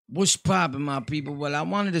What's poppin', my people? Well, I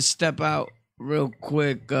wanted to step out real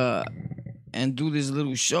quick and do this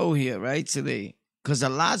little show here, right, today. Because a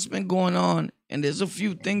lot's been going on, and there's a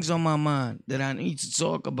few things on my mind that I need to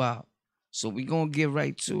talk about. So we going to get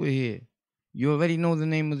right to it here. You already know the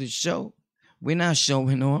name of the show. We're not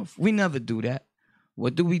showing off. We never do that.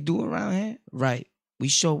 What do we do around here? Right. We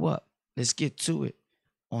show up. Let's get to it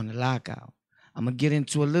on the lockout. I'm going to get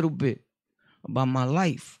into a little bit about my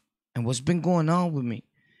life and what's been going on with me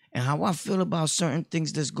and how I feel about certain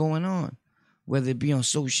things that's going on, whether it be on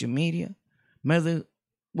social media, whether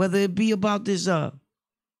it be about this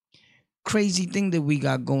crazy thing that we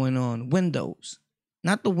got going on, Windows.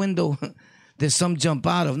 Not the window that some jump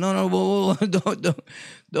out of. No, whoa,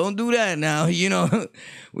 don't do that now. You know,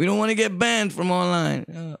 we don't want to get banned from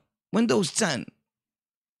online. Windows 10.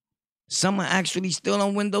 Some are actually still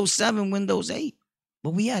on Windows 7, Windows 8. But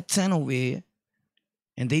we had 10 over here.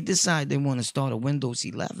 And they decide they want to start a Windows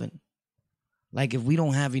 11. Like if we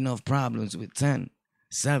don't have enough problems with 10,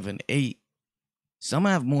 7, 8. Some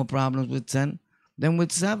have more problems with 10 than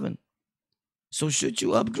with 7. So should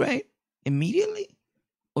you upgrade immediately?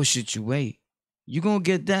 Or should you wait? You're going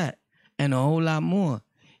to get that and a whole lot more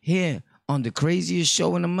here on the craziest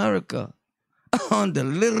show in America. On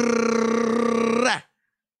the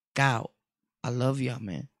Cow. I love y'all,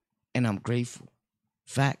 man. And I'm grateful.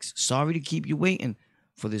 Facts. Sorry to keep you waiting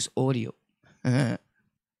for this audio.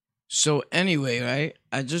 So anyway, right?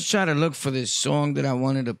 I just try to look for this song that I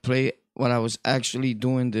wanted to play while I was actually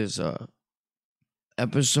doing this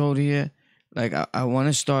episode here. Like I want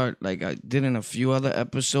to start like I did in a few other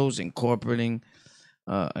episodes, incorporating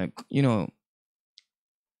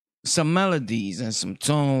some melodies and some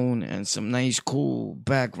tone and some nice cool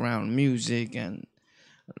background music and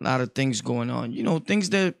a lot of things going on. You know,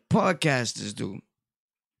 things that podcasters do.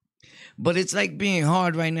 But it's like being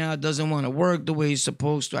hard right now. It doesn't want to work the way it's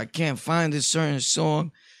supposed to. I can't find this certain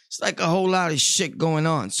song. It's like a whole lot of shit going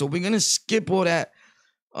on. So we're going to skip all that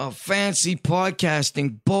fancy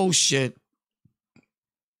podcasting bullshit.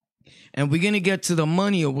 And we're going to get to the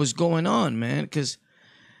money of what's going on, man. Because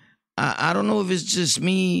I don't know if it's just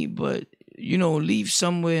me, but, you know, leave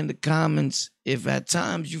somewhere in the comments if at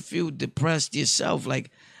times you feel depressed yourself.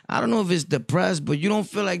 Like, I don't know if it's depressed, but you don't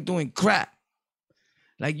feel like doing crap.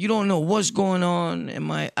 Like, you don't know what's going on.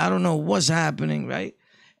 I don't know what's happening, right?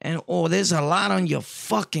 And, there's a lot on your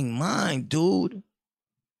fucking mind, dude.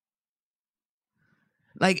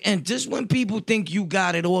 Like, and just when people think you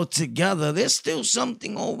got it all together, there's still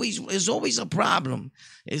something there's always a problem.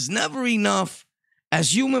 It's never enough.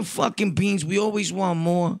 As human fucking beings, we always want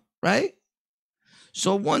more, right?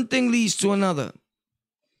 So one thing leads to another.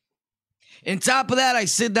 On top of that, I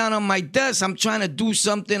sit down on my desk. I'm trying to do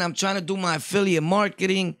something. I'm trying to do my affiliate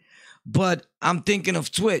marketing, but I'm thinking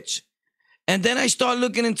of Twitch. And then I start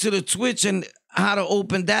looking into the Twitch and how to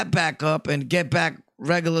open that back up and get back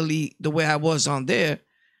regularly the way I was on there.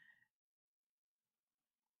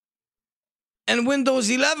 And Windows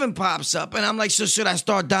 11 pops up. And I'm like, so should I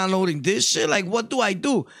start downloading this shit? Like, what do I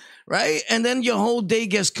do? Right? And then your whole day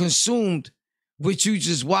gets consumed with you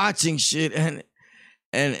just watching shit. And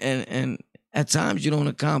at times you don't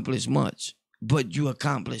accomplish much. But you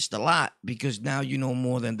accomplished a lot because now you know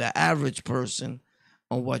more than the average person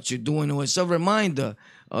on what you're doing. Or it's a reminder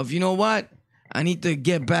of, you know what? I need to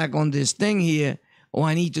get back on this thing here. Or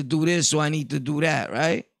I need to do this or I need to do that,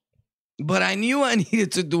 right? But I knew I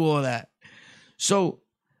needed to do all that. So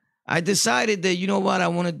I decided that, you know what, I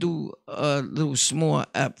want to do a little small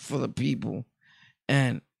app for the people.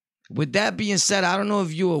 And with that being said, I don't know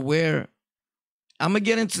if you're aware, I'm going to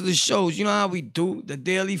get into the shows. You know how we do the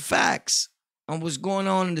daily facts on what's going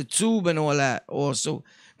on in the tube and all that also.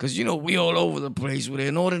 Because, you know, we all over the place with it.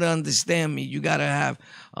 In order to understand me, you got to have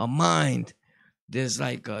a mind. There's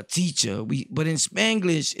like a teacher. But in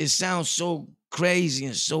Spanglish, it sounds so crazy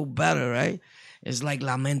and so better, right? It's like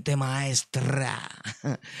la mente maestra.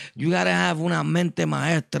 You got to have una mente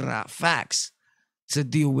maestra, facts, to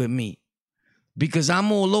deal with me. Because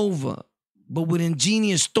I'm all over, but with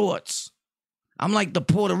ingenious thoughts. I'm like the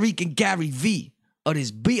Puerto Rican Gary V of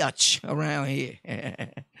this bitch around here.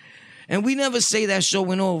 And we never say that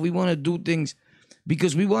showing off. We want to do things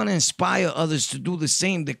because we want to inspire others to do the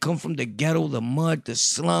same. That come from the ghetto, the mud, the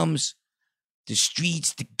slums, the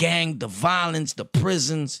streets, the gang, the violence, the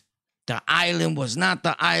prisons. The island was not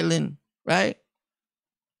the island, right?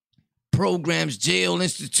 Programs, jail,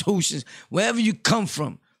 institutions, wherever you come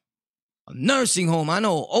from. A nursing home. I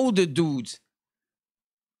know older dudes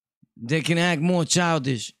that can act more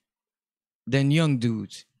childish than young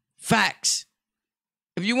dudes. Facts.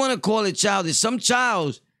 If you want to call it childish, some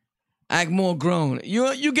childs Act more grown.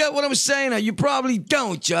 You get what I'm saying? Or you probably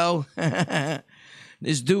don't, Joe.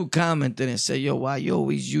 This dude commented and said, yo, why you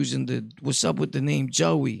always using what's up with the name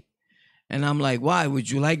Joey? And I'm like, why? Would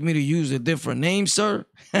you like me to use a different name, sir?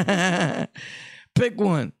 Pick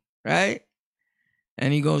one, right?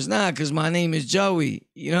 And he goes, nah, because my name is Joey.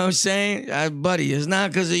 You know what I'm saying? Buddy, it's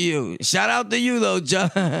not because of you. Shout out to you, though, Joe.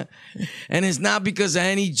 And it's not because of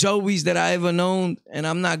any Joeys that I ever known. And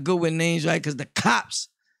I'm not good with names, right? Because the cops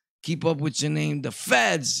keep up with your name. The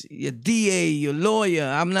feds, your DA, your lawyer.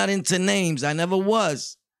 I'm not into names. I never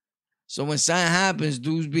was. So when something happens,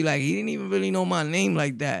 dudes be like, he didn't even really know my name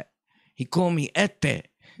like that. He called me Ete.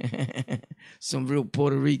 Some real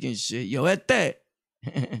Puerto Rican shit. Yo, Ete.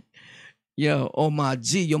 Yo, oh my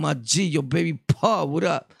G, yo, baby Pa, what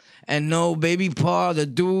up? And no, baby Pa, the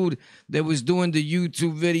dude that was doing the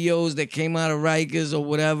YouTube videos that came out of Rikers or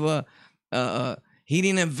whatever, he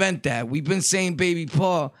didn't invent that. We've been saying baby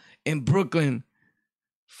Pa in Brooklyn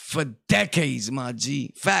for decades, my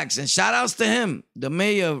G. Facts. And shout outs to him, the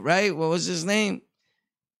mayor, right? What was his name?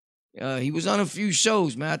 He was on a few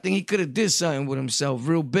shows, man. I think he could have did something with himself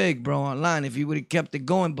real big, bro, online if he would have kept it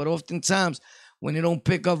going. But oftentimes, when they don't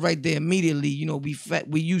pick up right there immediately, you know,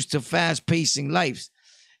 we used to fast-pacing lives.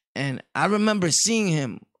 And I remember seeing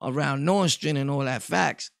him around Nordstrom and all that.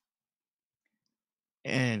 Facts.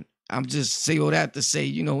 And I'm just say all that to say,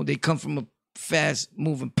 you know, they come from a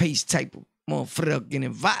fast-moving pace type of motherfucking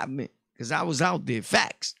environment. Because I was out there.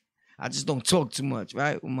 Facts. I just don't talk too much,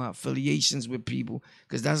 right? With my affiliations with people.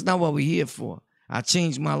 Because that's not what we're here for. I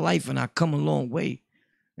changed my life and I come a long way.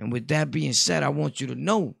 And with that being said, I want you to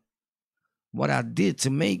know what I did to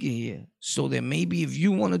make it here, so that maybe if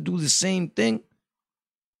you want to do the same thing,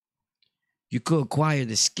 you could acquire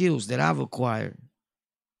the skills that I've acquired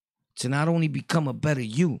to not only become a better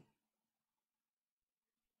you,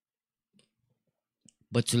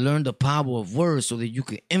 but to learn the power of words so that you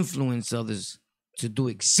can influence others to do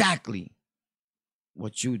exactly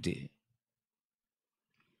what you did.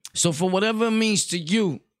 So for whatever it means to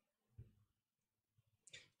you,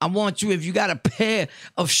 I want you, if you got a pair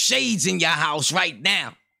of shades in your house right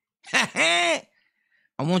now, I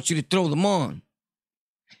want you to throw them on.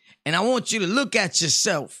 And I want you to look at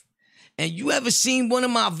yourself. And you ever seen one of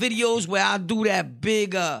my videos where I do that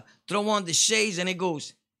big throw on the shades and it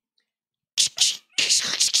goes,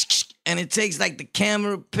 and it takes like the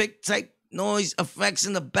camera pick type noise effects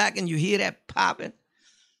in the back and you hear that popping?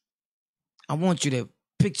 I want you to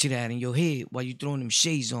picture that in your head while you're throwing them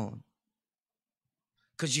shades on.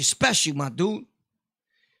 Because you're special, my dude.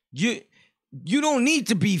 You don't need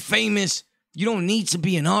to be famous. You don't need to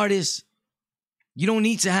be an artist. You don't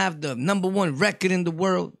need to have the #1 record in the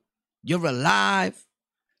world. You're alive.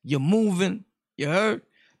 You're moving. You heard?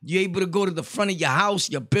 You're able to go to the front of your house,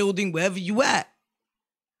 your building, wherever you at.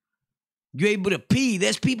 You're able to pee.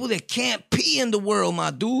 There's people that can't pee in the world,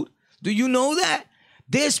 my dude. Do you know that?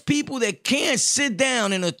 There's people that can't sit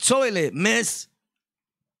down in a toilet, miss,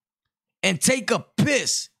 and take a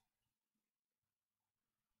piss.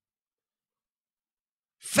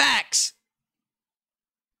 Facts.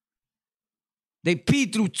 They pee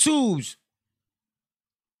through tubes.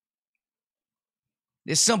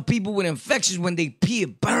 There's some people with infections when they pee,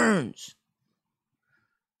 it burns.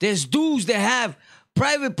 There's dudes that have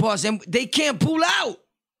private parts and they can't pull out.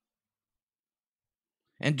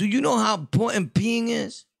 And do you know how important peeing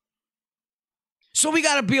is? So we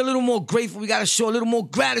got to be a little more grateful. We got to show a little more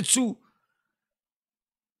gratitude.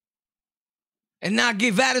 And not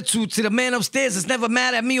give attitude to the man upstairs that's never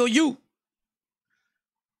mad at me or you.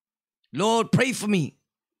 Lord, pray for me.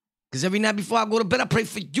 Because every night before I go to bed, I pray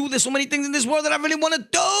for you. There's so many things in this world that I really want to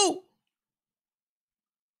do.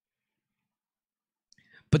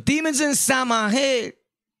 But demons inside my head.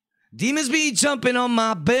 Demons be jumping on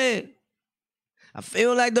my bed. I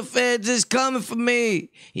feel like the feds is coming for me.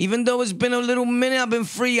 Even though it's been a little minute, I've been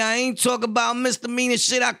free. I ain't talking about misdemeanor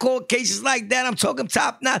shit. I call cases like that. I'm talking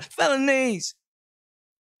top-notch felonies.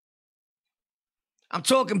 I'm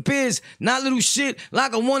talking biz, not little shit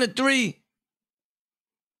like a 1 or 3.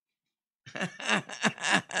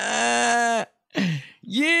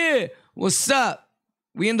 Yeah, what's up?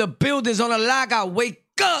 We in the buildings on a lockout. Wake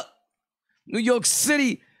up. New York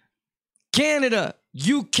City, Canada,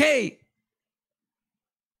 UK,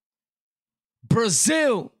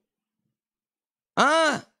 Brazil.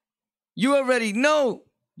 You already know.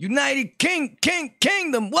 United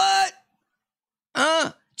Kingdom. What?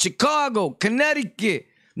 Chicago, Connecticut,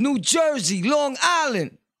 New Jersey, Long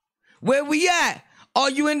Island. Where we at? Are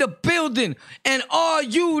you in the building? And are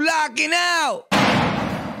you locking out?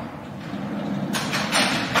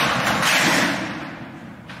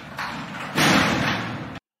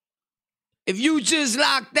 If you just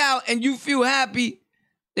locked out and you feel happy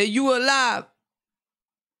that you alive,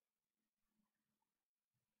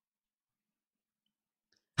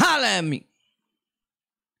 holla at me.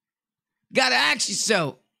 Gotta ask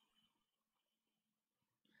yourself.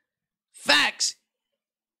 Facts.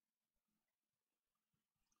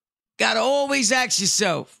 Gotta always ask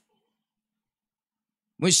yourself.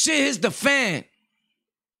 When shit hits the fan,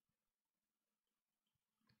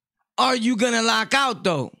 are you gonna lock out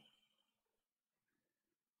though?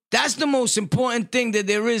 That's the most important thing that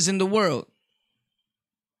there is in the world.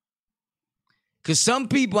 Cause some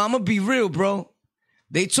people, I'm gonna be real, bro.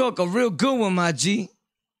 They talk a real good one, my G.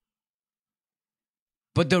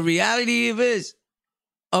 But the reality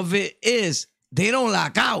of it is they don't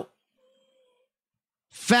lock out.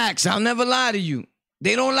 Facts, I'll never lie to you.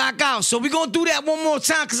 They don't lock out. So we're gonna do that one more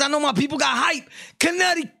time because I know my people got hype.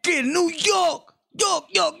 Connecticut, New York, York,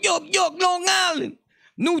 Long Island,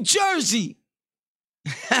 New Jersey,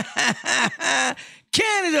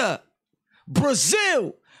 Canada,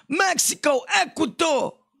 Brazil, Mexico,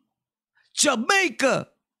 Ecuador, Jamaica,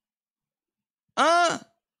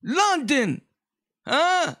 London,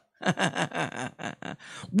 worldwide.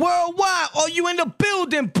 Are you in the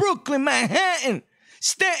building? Brooklyn, Manhattan,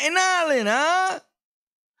 Staten Island,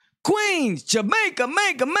 Queens, Jamaica,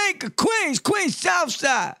 Queens,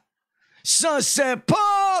 Southside, Sunset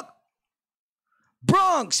Park,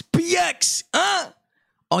 Bronx, PX,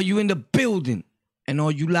 Are you in the building? And are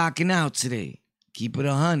you locking out today? Keep it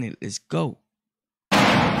 100. Let's go.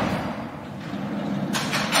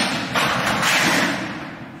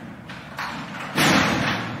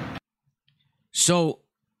 So,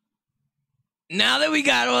 now that we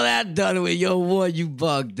got all that done with, yo, boy, you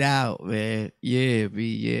bugged out, man.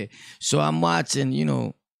 Yeah. So I'm watching,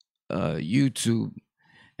 YouTube,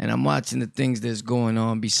 and I'm watching the things that's going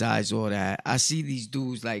on besides all that. I see these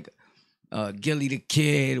dudes like Gilly the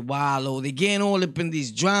Kid, Wallow. They getting all up in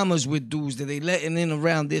these dramas with dudes that they letting in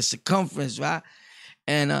around their circumference, right?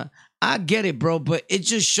 And I get it, bro, but it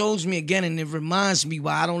just shows me again, and it reminds me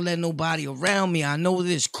why I don't let nobody around me. I know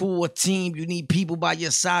this cool team. You need people by your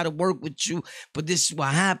side to work with you, but this is what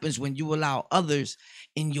happens when you allow others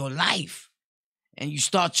in your life and you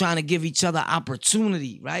start trying to give each other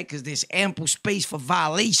opportunity, right? Because there's ample space for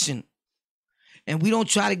violation. And we don't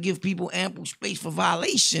try to give people ample space for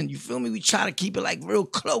violation. You feel me? We try to keep it like real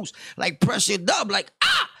close, like pressured up, like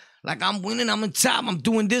I'm winning, I'm on top, I'm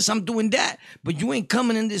doing this, I'm doing that. But you ain't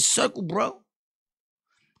coming in this circle, bro.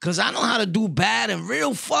 Because I know how to do bad and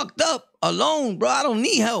real fucked up alone, bro. I don't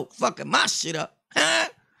need help fucking my shit up.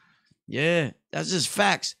 Yeah, that's just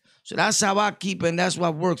facts. So that's how I keep it, and that's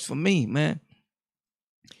what works for me, man.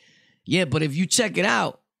 Yeah, but if you check it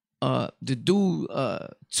out, the dude,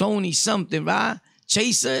 Tony something, right?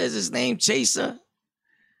 Chaser is his name, Chaser.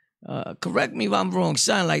 Correct me if I'm wrong,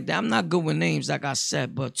 something like that. I'm not good with names, like I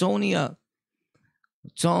said, but Tone,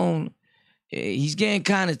 he's getting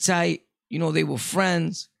kind of tight. You know, they were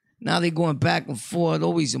friends. Now they going back and forth.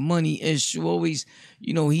 Always a money issue. Always,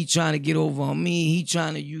 he trying to get over on me. He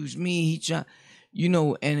trying to use me. He trying,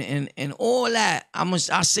 and all that.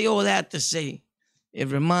 I say all that to say, it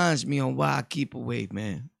reminds me on why I keep away,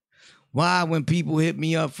 man. Why, when people hit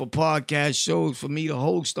me up for podcast shows, for me to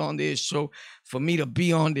host on this show, for me to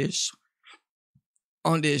be on this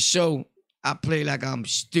show, I play like I'm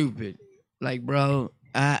stupid. Like, bro,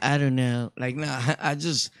 I don't know. Like, nah, I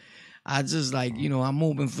just like, I'm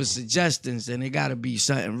open for suggestions, and it got to be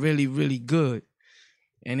something really, really good.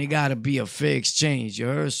 And it got to be a fair exchange, you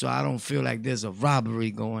heard? So I don't feel like there's a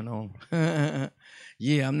robbery going on.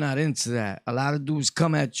 Yeah, I'm not into that. A lot of dudes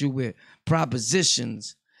come at you with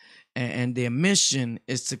propositions, and their mission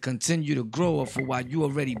is to continue to grow for what you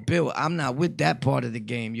already built. I'm not with that part of the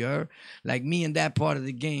game, you heard? Like, me and that part of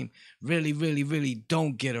the game really, really, really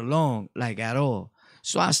don't get along, like, at all.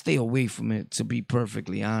 So I stay away from it, to be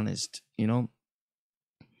perfectly honest,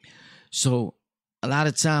 So a lot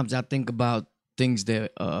of times I think about things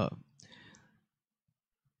that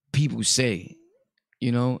people say,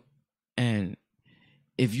 and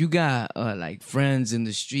if you got like friends in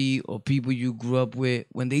the street or people you grew up with,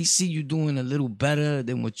 when they see you doing a little better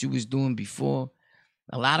than what you was doing before,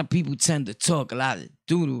 a lot of people tend to talk a lot of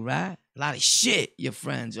doo-doo, right? A lot of shit, your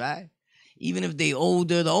friends, right? Even if they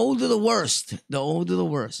older, the older the worst. The older the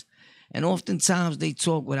worst. And oftentimes they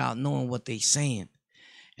talk without knowing what they saying.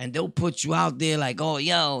 And they'll put you out there like, oh,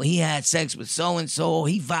 yo, he had sex with so-and-so,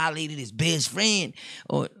 he violated his best friend.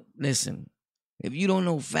 Or, listen, if you don't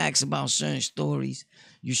know facts about certain stories,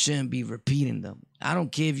 you shouldn't be repeating them. I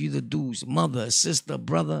don't care if you the dude's mother, sister,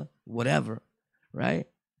 brother, whatever, right?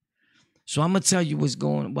 So I'm going to tell you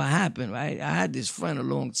what happened, right? I had this friend a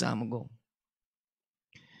long time ago.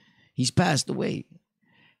 He's passed away.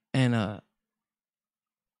 And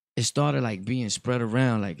it started like being spread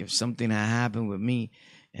around, like if something had happened with me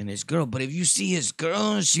and his girl. But if you see his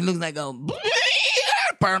girl, she looks like a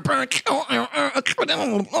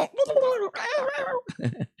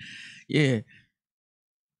yeah.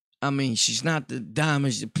 I mean, she's not the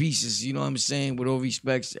diamonds, the pieces, you know what I'm saying? With all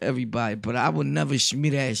respects to everybody. But I would never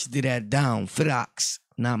smash that down. Frox.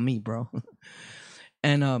 Not me, bro.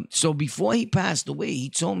 And so before he passed away,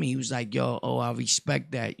 he told me, he was like, yo, I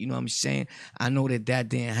respect that. You know what I'm saying? I know that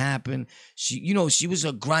didn't happen. She was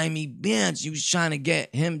a grimy bitch. She was trying to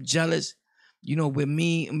get him jealous, with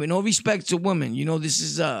me. With no respect to women. This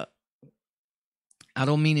is, I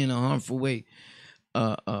don't mean in a harmful way.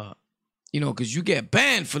 Because you get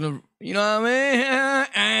banned for the, you know what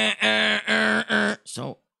I mean?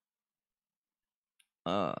 So,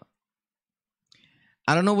 I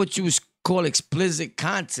don't know what you was call explicit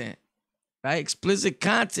content, right? Explicit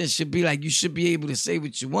content should be like, you should be able to say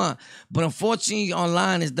what you want. But unfortunately,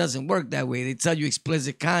 online, it doesn't work that way. They tell you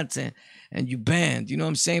explicit content and you banned, you know what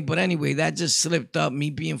I'm saying? But anyway, that just slipped up.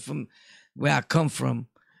 Me being from where I come from,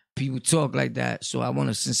 people talk like that. So I want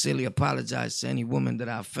to sincerely apologize to any woman that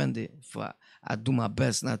I offended. I do my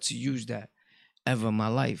best not to use that ever in my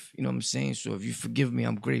life. You know what I'm saying? So if you forgive me,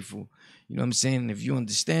 I'm grateful. You know what I'm saying? And if you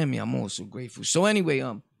understand me, I'm also grateful. So anyway,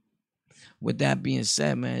 with that being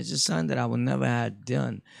said, man, it's just something that I would never have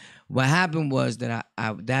done. What happened was that I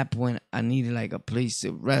at that point, I needed like a place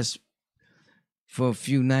to rest for a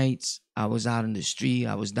few nights. I was out in the street.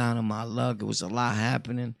 I was down on my luck. It was a lot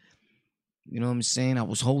happening. You know what I'm saying? I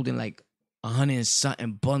was holding like 100 and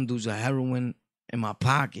something bundles of heroin in my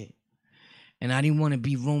pocket. And I didn't want to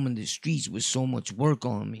be roaming the streets with so much work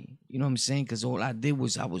on me. You know what I'm saying? Because all I did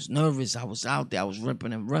was I was nervous. I was out there. I was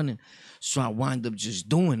ripping and running. So I wound up just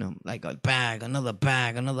doing them. Like a bag, another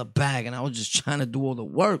bag, another bag. And I was just trying to do all the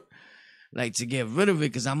work. Like to get rid of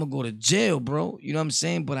it because I'm going to go to jail, bro. You know what I'm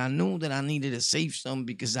saying? But I knew that I needed to save something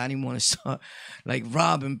because I didn't want to start like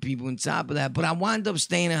robbing people on top of that. But I wound up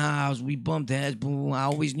staying in her house. We bumped heads. Boom. I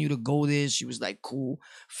always knew to go there. She was like cool.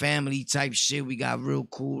 Family type shit. We got real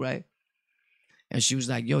cool, right? And she was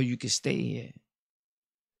like, yo, you can stay here.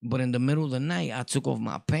 But in the middle of the night, I took off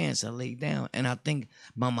my pants. I laid down. And I think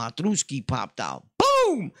my Matrushki popped out.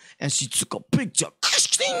 Boom! And she took a picture.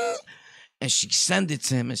 And she sent it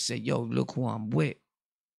to him and said, yo, look who I'm with.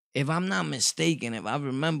 If I'm not mistaken, if I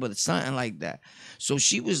remember something like that. So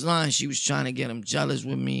she was lying. She was trying to get him jealous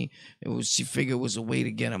with me. She figured it was a way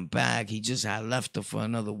to get him back. He just had left her for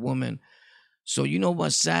another woman. So you know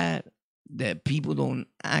what's sad? That people don't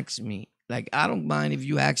ask me. Like, I don't mind if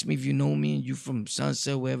you ask me if you know me and you from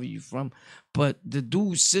Sunset, wherever you from. But the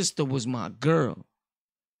dude's sister was my girl.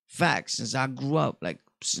 Facts, since I grew up, like,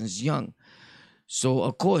 since young. So,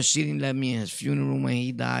 of course, she didn't let me in his funeral when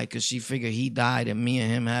he died because she figured he died and me and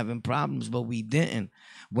him having problems, but we didn't.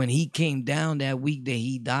 When he came down that week that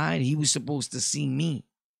he died, he was supposed to see me.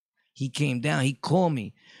 He came down. He called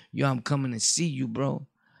me. Yo, I'm coming to see you, bro.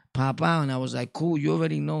 Pop out, and I was like, cool, you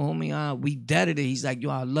already know, homie. We deaded it. He's like, yo,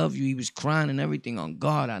 I love you. He was crying and everything. On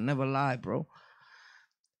God, I never lied, bro.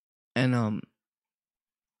 And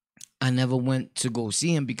I never went to go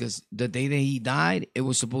see him because the day that he died, it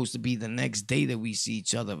was supposed to be the next day that we see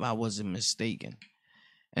each other, if I wasn't mistaken.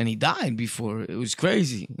 And he died before. It was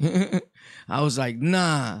crazy. I was like,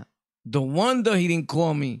 nah. The wonder he didn't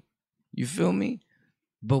call me. You feel me?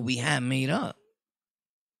 But we had made up.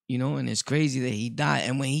 You know, and it's crazy that he died.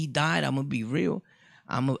 And when he died, I'm going to be real.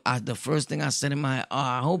 The first thing I said in my head,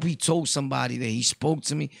 I hope he told somebody that he spoke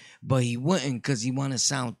to me, but he wouldn't because he want to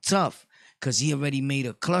sound tough because he already made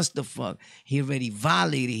a clusterfuck. He already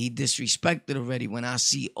violated. He disrespected already. When I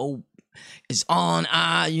see, it's on,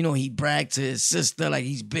 he bragged to his sister like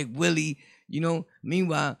he's Big Willie,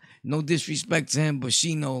 Meanwhile, no disrespect to him, but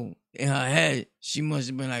she know in her head, she must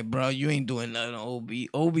have been like, bro, you ain't doing nothing to Obi.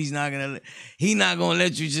 Obi's not gonna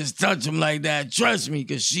let you just touch him like that. Trust me,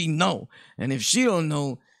 because she know. And if she don't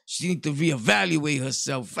know, she need to reevaluate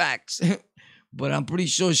herself. Facts. But I'm pretty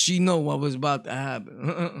sure she know what was about to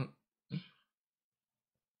happen.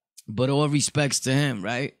 But all respects to him,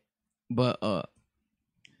 right? But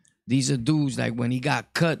these are dudes, like when he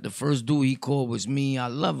got cut, the first dude he called was me. I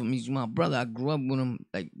love him. He's my brother. I grew up with him.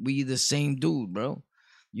 Like, we the same dude, bro.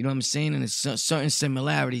 You know what I'm saying? And there's certain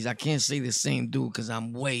similarities. I can't say the same dude because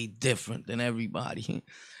I'm way different than everybody.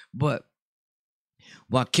 But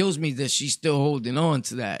what kills me is that she's still holding on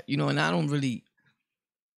to that. And I don't really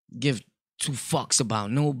give two fucks about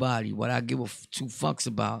nobody. What I give two fucks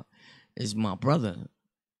about is my brother.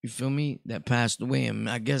 You feel me? That passed away. And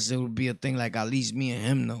I guess it would be a thing like at least me and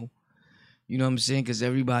him know. You know what I'm saying? Because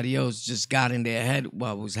everybody else just got in their head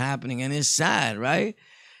what was happening. And it's sad, right?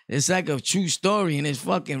 It's like a true story, and it's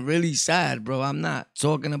fucking really sad, bro. I'm not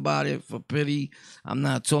talking about it for pity. I'm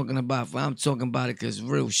talking about it because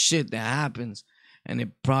real shit that happens. And it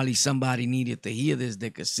probably somebody needed to hear this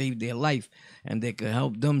that could save their life and that could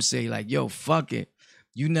help them say, like, yo, fuck it.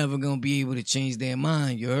 You never gonna be able to change their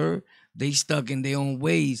mind, you heard? They stuck in their own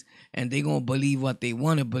ways and they gonna believe what they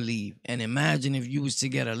wanna believe. And imagine if you was to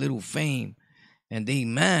get a little fame and they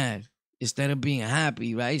mad instead of being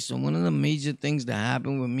happy, right? So one of the major things that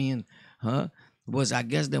happened with me and her was, I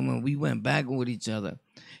guess, that when we went back with each other,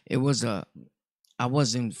 it was I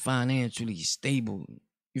wasn't financially stable.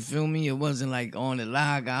 You feel me? It wasn't like on the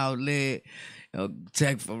log outlet,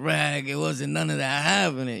 tech for rag. It wasn't none of that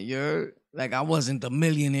happening, you heard? Like I wasn't the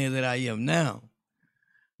millionaire that I am now.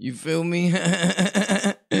 You feel me?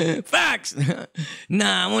 Facts.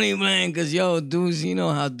 Nah, I'm only playing because, yo, dudes, you know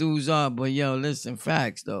how dudes are. But, yo, listen,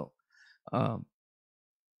 facts, though.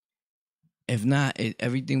 If not,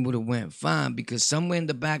 everything would have went fine because somewhere in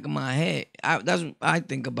the back of my head, that's what I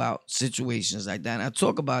think about situations like that. And I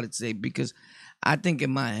talk about it today because I think in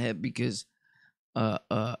my head because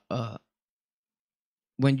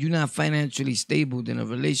when you're not financially stable in a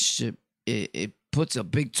relationship, it puts a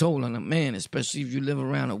big toll on a man, especially if you live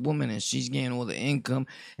around a woman and she's getting all the income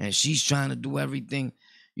and she's trying to do everything.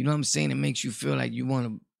 You know what I'm saying? It makes you feel like you want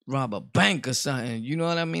to rob a bank or something. You know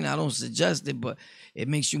what I mean? I don't suggest it, but it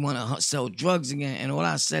makes you want to sell drugs again. And all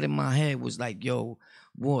I said in my head was like, yo,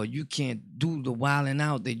 boy, you can't do the wilding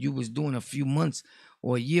out that you was doing a few months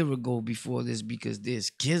or a year ago before this because there's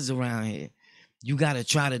kids around here. You got to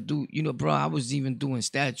try to do, you know, bro, I was even doing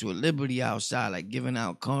Statue of Liberty outside, like giving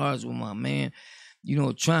out cards with my man, you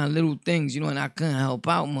know, trying little things, you know, and I couldn't help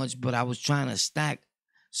out much, but I was trying to stack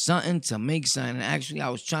something to make something. And actually, I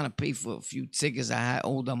was trying to pay for a few tickets I had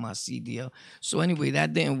owed on my CDL. So anyway,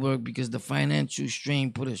 that didn't work because the financial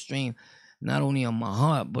strain put a strain not only on my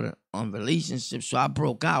heart, but on relationships. So I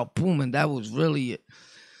broke out, boom, and that was really it,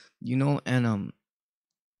 you know, and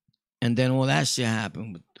then all that shit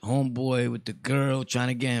happened with homeboy, with the girl, trying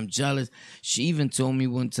to get him jealous. She even told me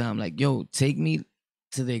one time, like, yo, take me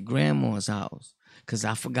to their grandma's house because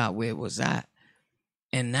I forgot where it was at.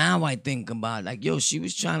 And now I think about it, like, yo, she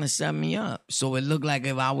was trying to set me up. So it looked like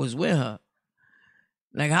if I was with her.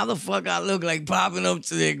 Like, how the fuck I look like popping up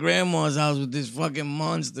to their grandma's house with this fucking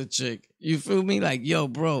monster chick? You feel me? Like, yo,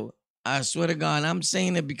 bro, I swear to God, I'm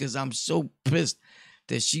saying it because I'm so pissed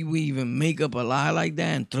that she would even make up a lie like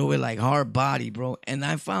that and throw it like hard body, bro. And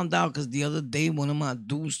I found out because the other day one of my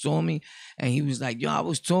dudes saw me and he was like, yo, I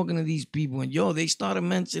was talking to these people and, yo, they started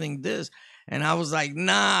mentioning this. And I was like,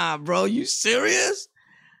 nah, bro, you serious?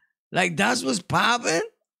 Like, that's what's popping?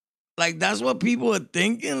 Like, that's what people are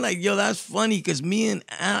thinking? Like, yo, that's funny because me and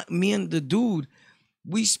the dude,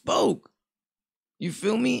 we spoke. You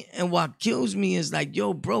feel me? And what kills me is like,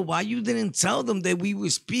 yo, bro, why you didn't tell them that we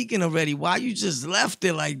were speaking already? Why you just left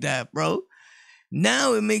it like that, bro?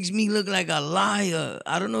 Now it makes me look like a liar.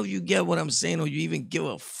 I don't know if you get what I'm saying or you even give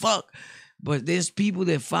a fuck. But there's people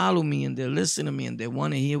that follow me and they listen to me and they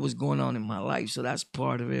want to hear what's going on in my life. So that's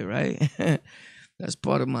part of it, right? That's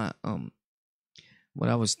part of my what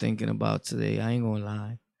I was thinking about today. I ain't gonna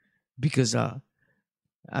lie. Because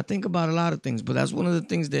I think about a lot of things, but that's one of the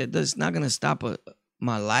things that's not gonna stop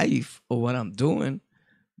my life or what I'm doing,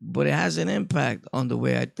 but it has an impact on the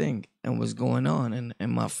way I think and what's going on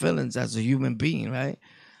and my feelings as a human being, right?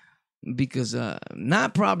 Because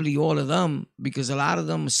not probably all of them, because a lot of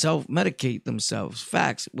them self-medicate themselves.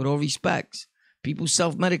 Facts, with all respects. People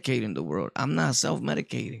self-medicate in the world. I'm not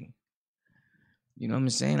self-medicating. You know what I'm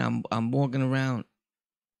saying? I'm walking around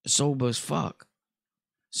sober as fuck.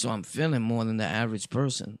 So I'm feeling more than the average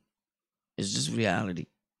person. It's just reality.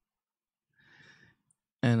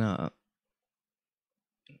 And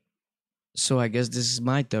so I guess this is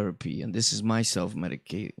my therapy and this is my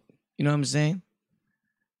self-medicating. You know what I'm saying?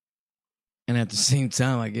 And at the same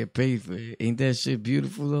time, I get paid for it. Ain't that shit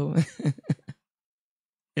beautiful though?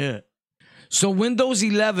 Yeah. So Windows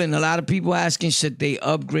 11, a lot of people asking, should they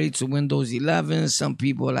upgrade to Windows 11? Some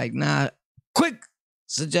people are like, nah. Quick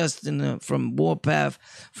suggestion from Warpath,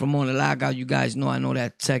 from On the Lockout. You guys know I know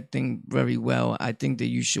that tech thing very well. I think that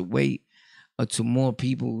you should wait until more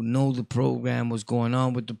people know the program, what's going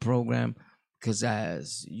on with the program. Because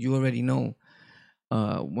as you already know,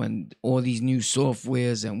 when all these new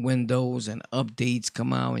softwares and Windows and updates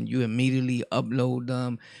come out and you immediately upload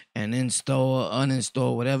them and install or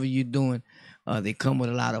uninstall, whatever you're doing, they come with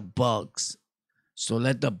a lot of bugs. So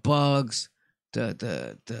let the bugs,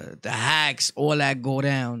 the hacks, all that go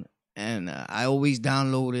down. And I always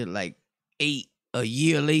download it like a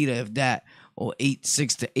year later, if that, or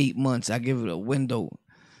 6 to 8 months. I give it a window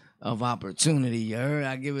of opportunity. You heard?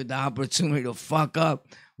 I give it the opportunity to fuck up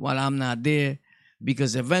while I'm not there,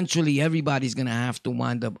 because eventually everybody's gonna have to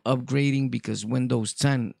wind up upgrading, because Windows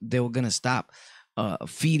 10, they were gonna stop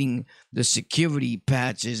feeding the security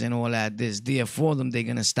patches and all that that's there for them. They're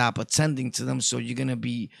gonna stop attending to them, so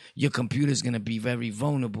your computer's gonna be very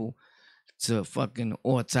vulnerable to fucking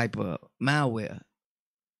all type of malware.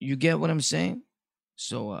 You get what I'm saying?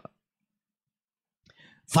 So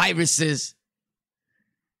viruses,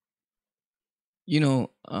 a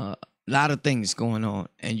lot of things going on,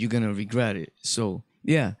 and you're gonna regret it. So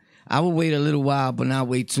yeah, I will wait a little while, but not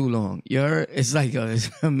wait too long. You heard? It's like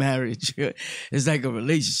a marriage. It's like a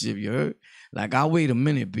relationship. You heard? Like, I'll wait a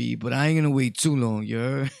minute, B, but I ain't gonna wait too long. You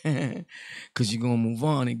heard? Because you're gonna move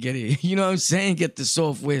on and get it. You know what I'm saying? Get the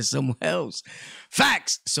software somewhere else.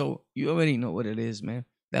 Facts. So you already know what it is, man.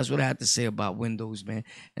 That's what I have to say about Windows, man.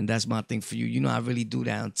 And that's my thing for you. You know, I really do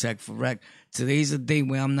that on Tech for Rec. Today's a day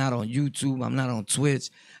where I'm not on YouTube. I'm not on Twitch.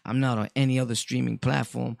 I'm not on any other streaming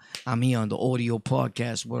platform. I'm here on the audio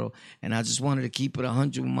podcast world. And I just wanted to keep it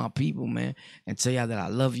 100 with my people, man, and tell y'all that I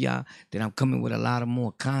love y'all, that I'm coming with a lot of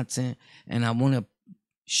more content. And I want to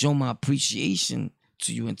show my appreciation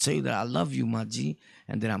to you and tell you that I love you, my G,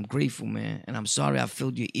 and that I'm grateful, man. And I'm sorry I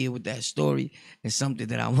filled your ear with that story. It's something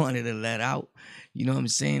that I wanted to let out. You know what I'm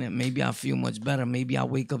saying? And maybe I'll feel much better. Maybe I'll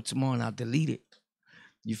wake up tomorrow and I'll delete it.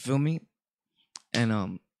 You feel me?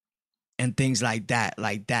 And things like that,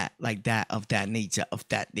 of that nature.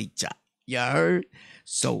 You heard?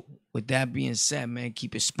 So with that being said, man,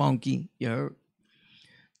 keep it spunky. You heard?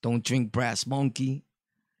 Don't drink brass monkey.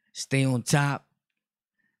 Stay on top.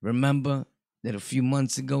 Remember that a few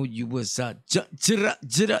months ago you was jostler.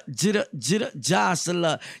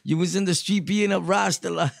 You was in the street being a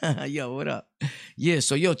rostler. Yo, what up? Yeah,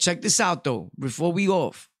 so yo, check this out though. Before we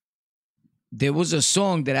off, there was a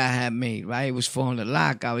song that I had made, right? It was for the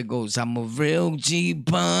lockout. It goes, I'm a real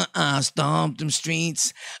G-bun, I stomp them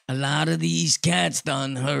streets. A lot of these cats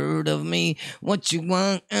done heard of me. What you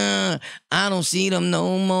want? I don't see them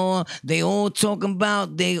no more. They all talking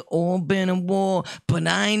about they all been in war, but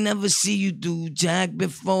I ain't never see you do jack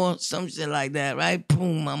before. Some shit like that, right?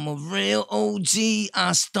 Boom, I'm a real OG,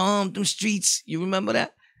 I stomp them streets. You remember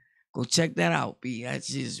that? Go check that out, B. That's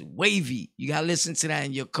just wavy. You gotta listen to that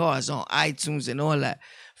in your car. It's on iTunes and all that.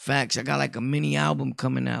 Facts. I got like a mini album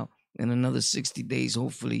coming out in another 60 days.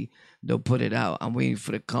 Hopefully, they'll put it out. I'm waiting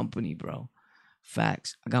for the company, bro.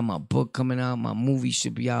 Facts. I got my book coming out. My movie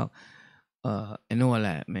should be out. And all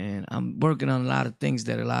that, man. I'm working on a lot of things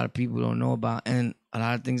that a lot of people don't know about, and a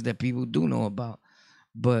lot of things that people do know about.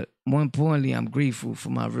 But more importantly, I'm grateful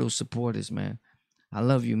for my real supporters, man. I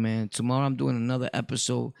love you, man. Tomorrow I'm doing another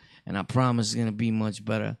episode, and I promise it's going to be much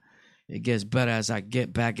better. It gets better as I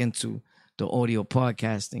get back into the audio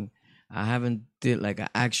podcasting. I haven't did like an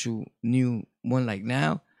actual new one like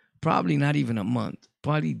now. Probably not even a month.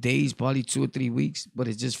 Probably days, probably 2 or 3 weeks, but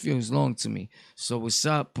it just feels long to me. So what's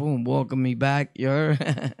up? Boom, welcome me back. You heard?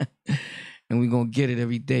 And we're going to get it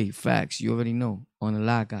every day. Facts. You already know. On the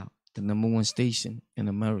Lockout, the #1 station in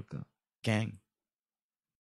America. Gang.